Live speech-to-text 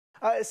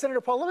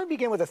Senator Paul, let me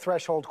begin with a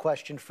threshold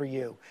question for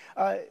you.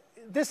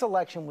 This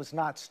election was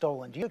not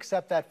stolen. Do you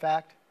accept that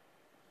fact?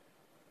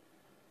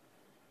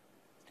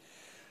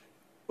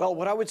 Well,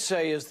 what I would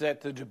say is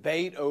that the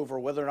debate over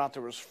whether or not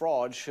there was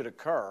fraud should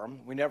occur.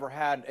 We never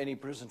had any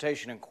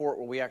presentation in court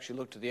where we actually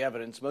looked at the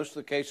evidence. Most of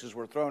the cases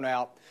were thrown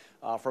out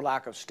for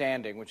lack of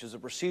standing, which is a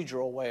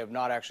procedural way of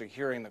not actually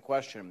hearing the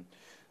question.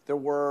 There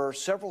were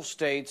several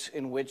states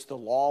in which the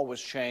law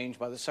was changed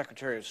by the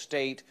Secretary of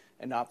State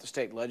and not the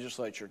state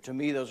legislature. To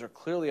me, those are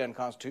clearly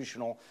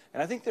unconstitutional,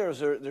 and I think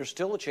there's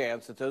still a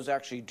chance that those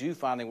actually do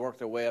finally work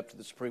their way up to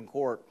the Supreme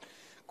Court.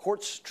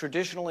 Courts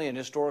traditionally and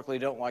historically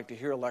don't like to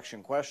hear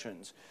election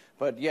questions.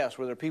 But yes,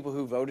 were there people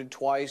who voted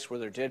twice? Were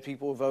there dead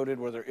people who voted?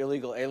 Were there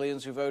illegal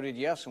aliens who voted?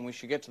 Yes, and we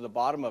should get to the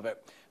bottom of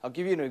it. I'll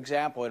give you an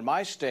example. In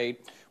my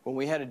state, when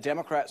we had a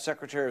Democrat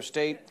Secretary of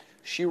State,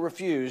 she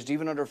refused,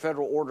 even under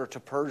federal order, to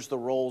purge the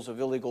rolls of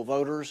illegal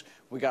voters.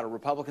 We got a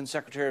Republican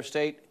Secretary of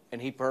State, and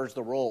he purged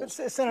the rolls.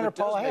 Senator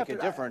Paul, I have to,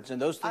 difference,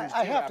 and those things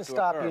I have to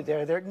stop you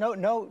there.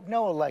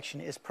 No election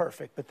is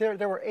perfect, but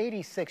there were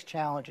 86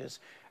 challenges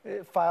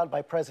filed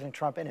by President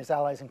Trump and his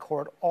allies in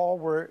court. All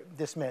were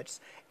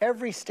dismissed.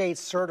 Every state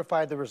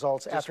certified the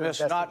results after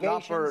investigations,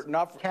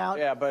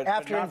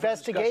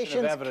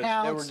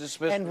 counts,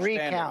 and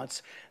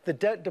recounts. The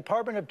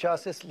Department of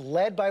Justice,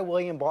 led by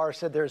William Barr,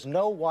 said there's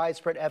no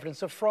widespread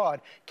evidence of fraud.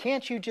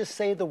 Can't you just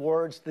say the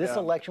words, this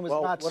election was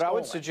not stolen?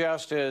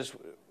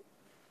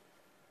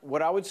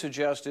 What I would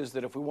suggest is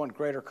that if we want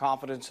greater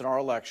confidence in our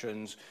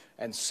elections,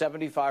 and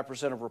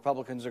 75% of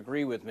Republicans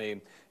agree with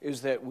me,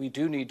 is that we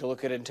do need to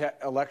look at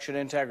election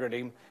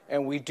integrity,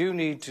 and we do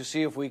need to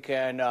see if we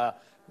can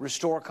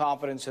restore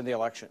confidence in the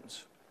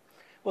elections.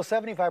 Well,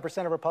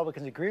 75% of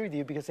Republicans agree with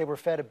you because they were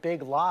fed a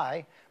big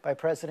lie by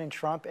President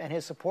Trump and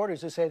his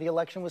supporters who say the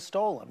election was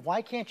stolen.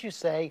 Why can't you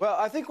say, well,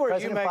 I think where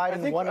you make, I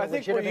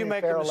think where you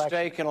make a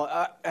mistake,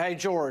 hey,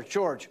 George,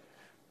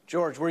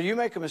 where you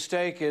make a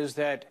mistake is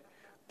that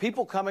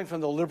people coming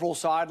from the liberal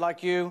side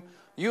like you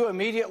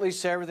immediately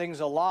say everything's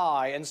a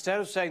lie instead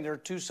of saying there are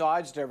two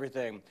sides to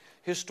everything.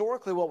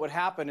 Historically, what would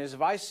happen is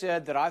if I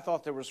said that I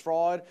thought there was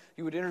fraud,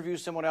 you would interview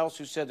someone else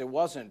who said there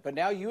wasn't. But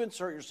now you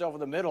insert yourself in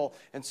the middle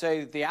and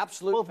say the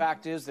absolute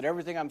fact is that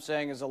everything I'm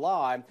saying is a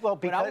lie. Well,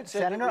 because,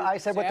 Senator, I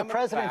said what the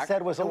president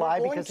said was a lie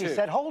because he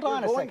said, hold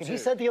on a second. He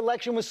said the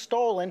election was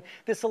stolen.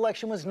 This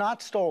election was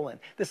not stolen.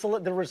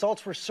 The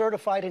results were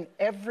certified in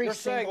every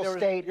single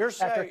state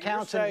after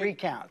counts and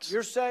recounts.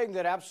 You're saying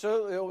that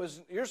absolutely it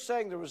was. You're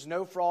saying there was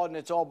no fraud and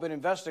it's all been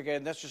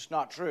investigated. That's just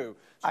not true.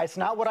 It's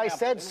not what I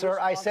said, sir.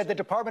 I said the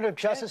Department of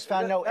Justice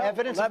found no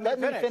evidence. Let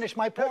me finish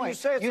my point. You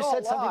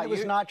said something that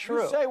was not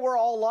true. You say we're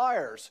all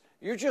liars.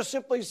 You're just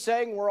simply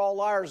saying we're all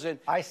liars. And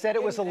I said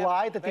it was a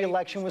lie that the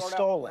election was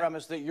stolen.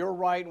 Premise that you're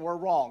right and we're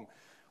wrong.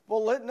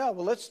 Well,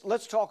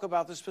 let's talk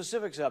about the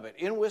specifics of it.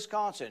 In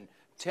Wisconsin,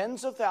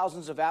 tens of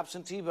thousands of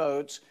absentee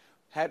votes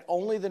had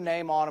only the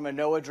name on them and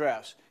no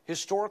address.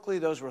 Historically,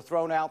 those were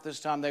thrown out.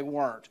 This time they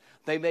weren't.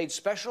 They made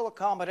special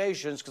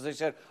accommodations because they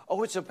said,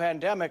 oh, it's a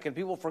pandemic, and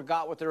people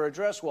forgot what their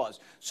address was.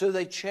 So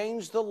they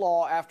changed the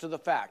law after the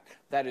fact.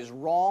 That is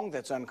wrong.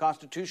 That's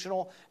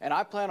unconstitutional. And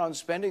I plan on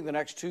spending the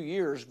next 2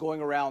 years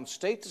going around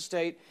state to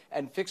state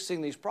and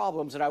fixing these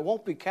problems. And I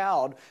won't be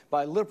cowed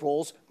by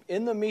liberals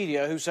in the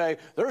media who say,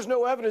 there's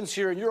no evidence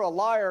here and you're a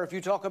liar if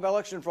you talk about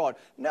election fraud.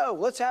 No,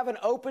 let's have an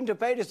open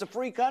debate. It's a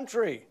free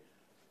country.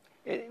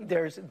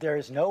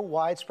 There's no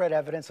widespread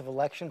evidence of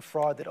election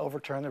fraud that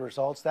overturned the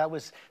results. That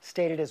was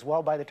stated as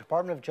well by the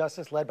Department of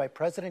Justice, led by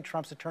President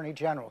Trump's Attorney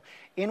General.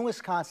 In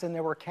Wisconsin,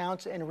 there were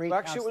counts and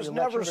recounts. Actually, it was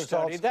never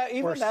studied.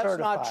 Even that's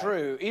not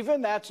true.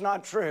 Even that's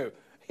not true.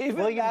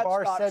 William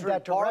Barr said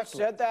that directly. Barr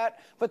said that,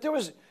 but there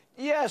was.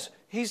 Yes,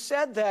 he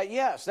said that,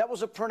 yes. That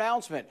was a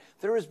pronouncement.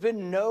 There has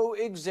been no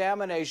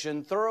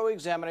examination, thorough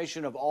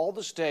examination of all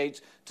the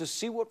states to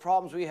see what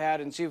problems we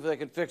had and see if they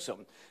could fix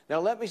them. Now,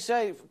 let me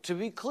say, to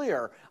be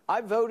clear, I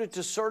voted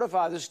to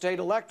certify the state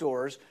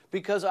electors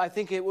because I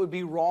think it would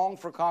be wrong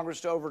for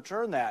Congress to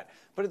overturn that.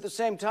 But at the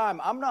same time,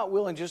 I'm not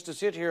willing just to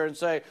sit here and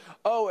say,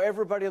 oh,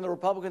 everybody on the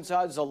Republican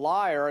side is a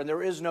liar and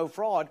there is no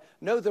fraud.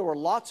 No, there were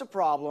lots of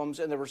problems,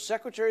 and there were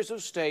secretaries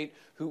of state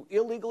who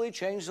illegally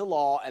changed the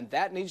law, and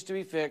that needs to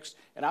be fixed.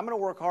 And I'm going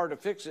to work hard to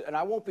fix it, and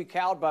I won't be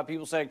cowed by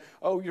people saying,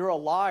 oh, you're a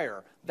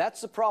liar. That's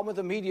the problem with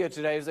the media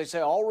today, is they say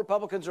all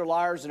Republicans are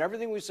liars and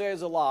everything we say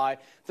is a lie.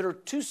 There are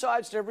two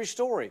sides to every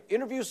story.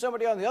 Interview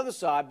somebody on the other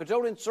side, but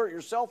don't insert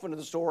yourself into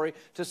the story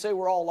to say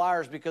we're all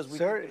liars because we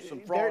think there's some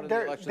fraud in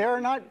the election.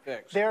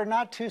 There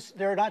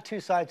are not two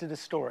sides of the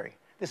story.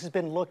 This has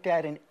been looked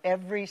at in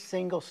every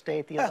single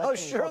state. The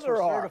election sure results were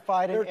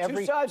certified in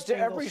every two sides to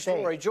every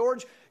story.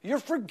 George, You're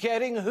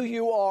forgetting who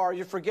you are.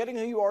 You're forgetting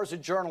who you are as a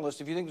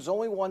journalist. If you think there's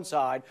only one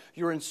side,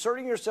 you're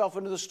inserting yourself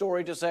into the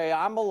story to say,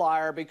 I'm a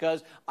liar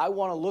because I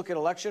want to look at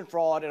election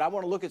fraud and I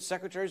want to look at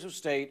secretaries of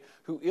state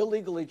who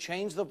illegally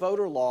changed the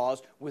voter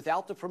laws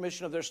without the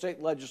permission of their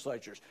state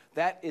legislatures.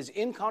 That is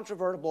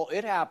incontrovertible.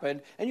 It happened.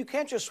 And you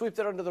can't just sweep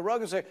that under the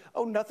rug and say,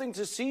 oh, nothing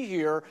to see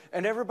here,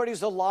 and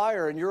everybody's a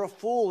liar and you're a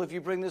fool if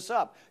you bring this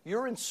up.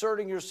 You're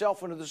inserting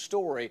yourself into the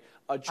story.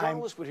 A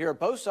journalist would hear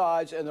both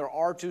sides, and there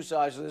are two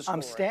sides to this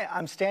story.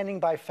 I'm standing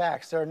by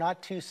facts. There are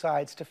not two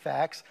sides to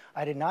facts.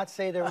 I did not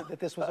say that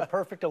this was a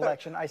perfect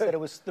election. I said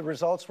the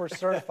results were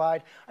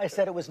certified. I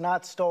said it was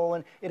not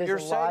stolen. It is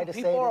a lie to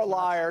say people are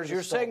liars.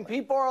 You're saying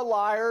people are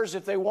liars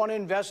if they want to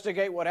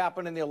investigate what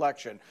happened in the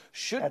election.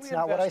 Should we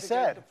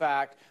investigate the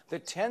fact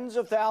that tens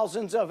of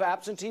thousands of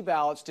absentee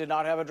ballots did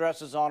not have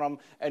addresses on them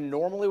and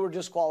normally were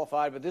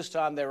disqualified, but this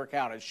time they were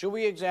counted? Should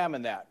we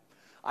examine that?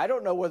 I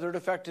don't know whether it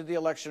affected the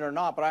election or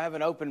not, but I have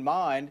an open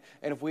mind,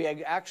 and if we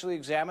actually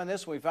examine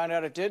this and we find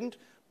out it didn't,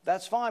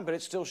 that's fine, but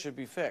it still should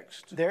be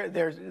fixed.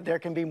 There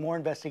can be more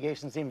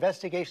investigations. The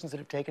investigations that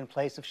have taken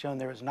place have shown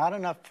there is not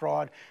enough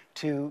fraud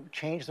to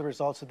change the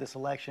results of this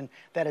election.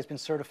 That has been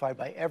certified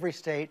by every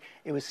state.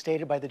 It was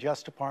stated by the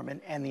Justice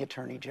Department and the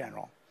Attorney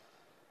General.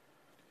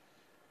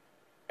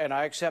 And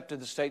I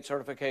accepted the state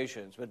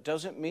certifications, but it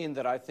doesn't mean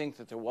that I think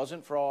that there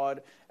wasn't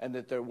fraud and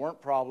that there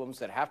weren't problems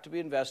that have to be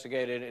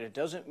investigated, and it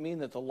doesn't mean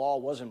that the law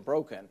wasn't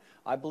broken.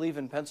 I believe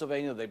in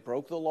Pennsylvania they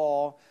broke the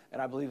law,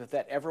 and I believe if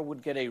that ever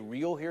would get a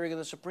real hearing in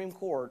the Supreme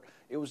Court,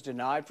 it was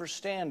denied for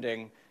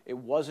standing. It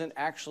wasn't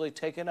actually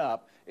taken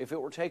up. If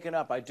it were taken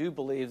up, I do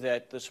believe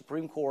that the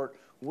Supreme Court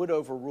would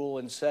overrule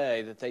and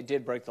say that they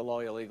did break the law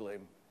illegally.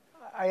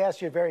 I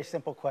asked you a very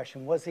simple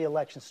question. Was the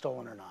election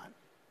stolen or not?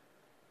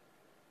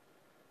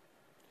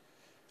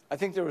 I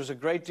think there was a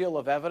great deal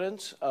of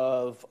evidence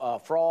of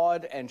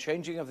fraud and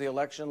changing of the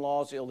election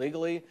laws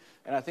illegally,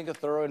 and I think a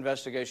thorough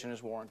investigation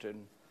is warranted.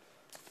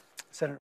 Senator.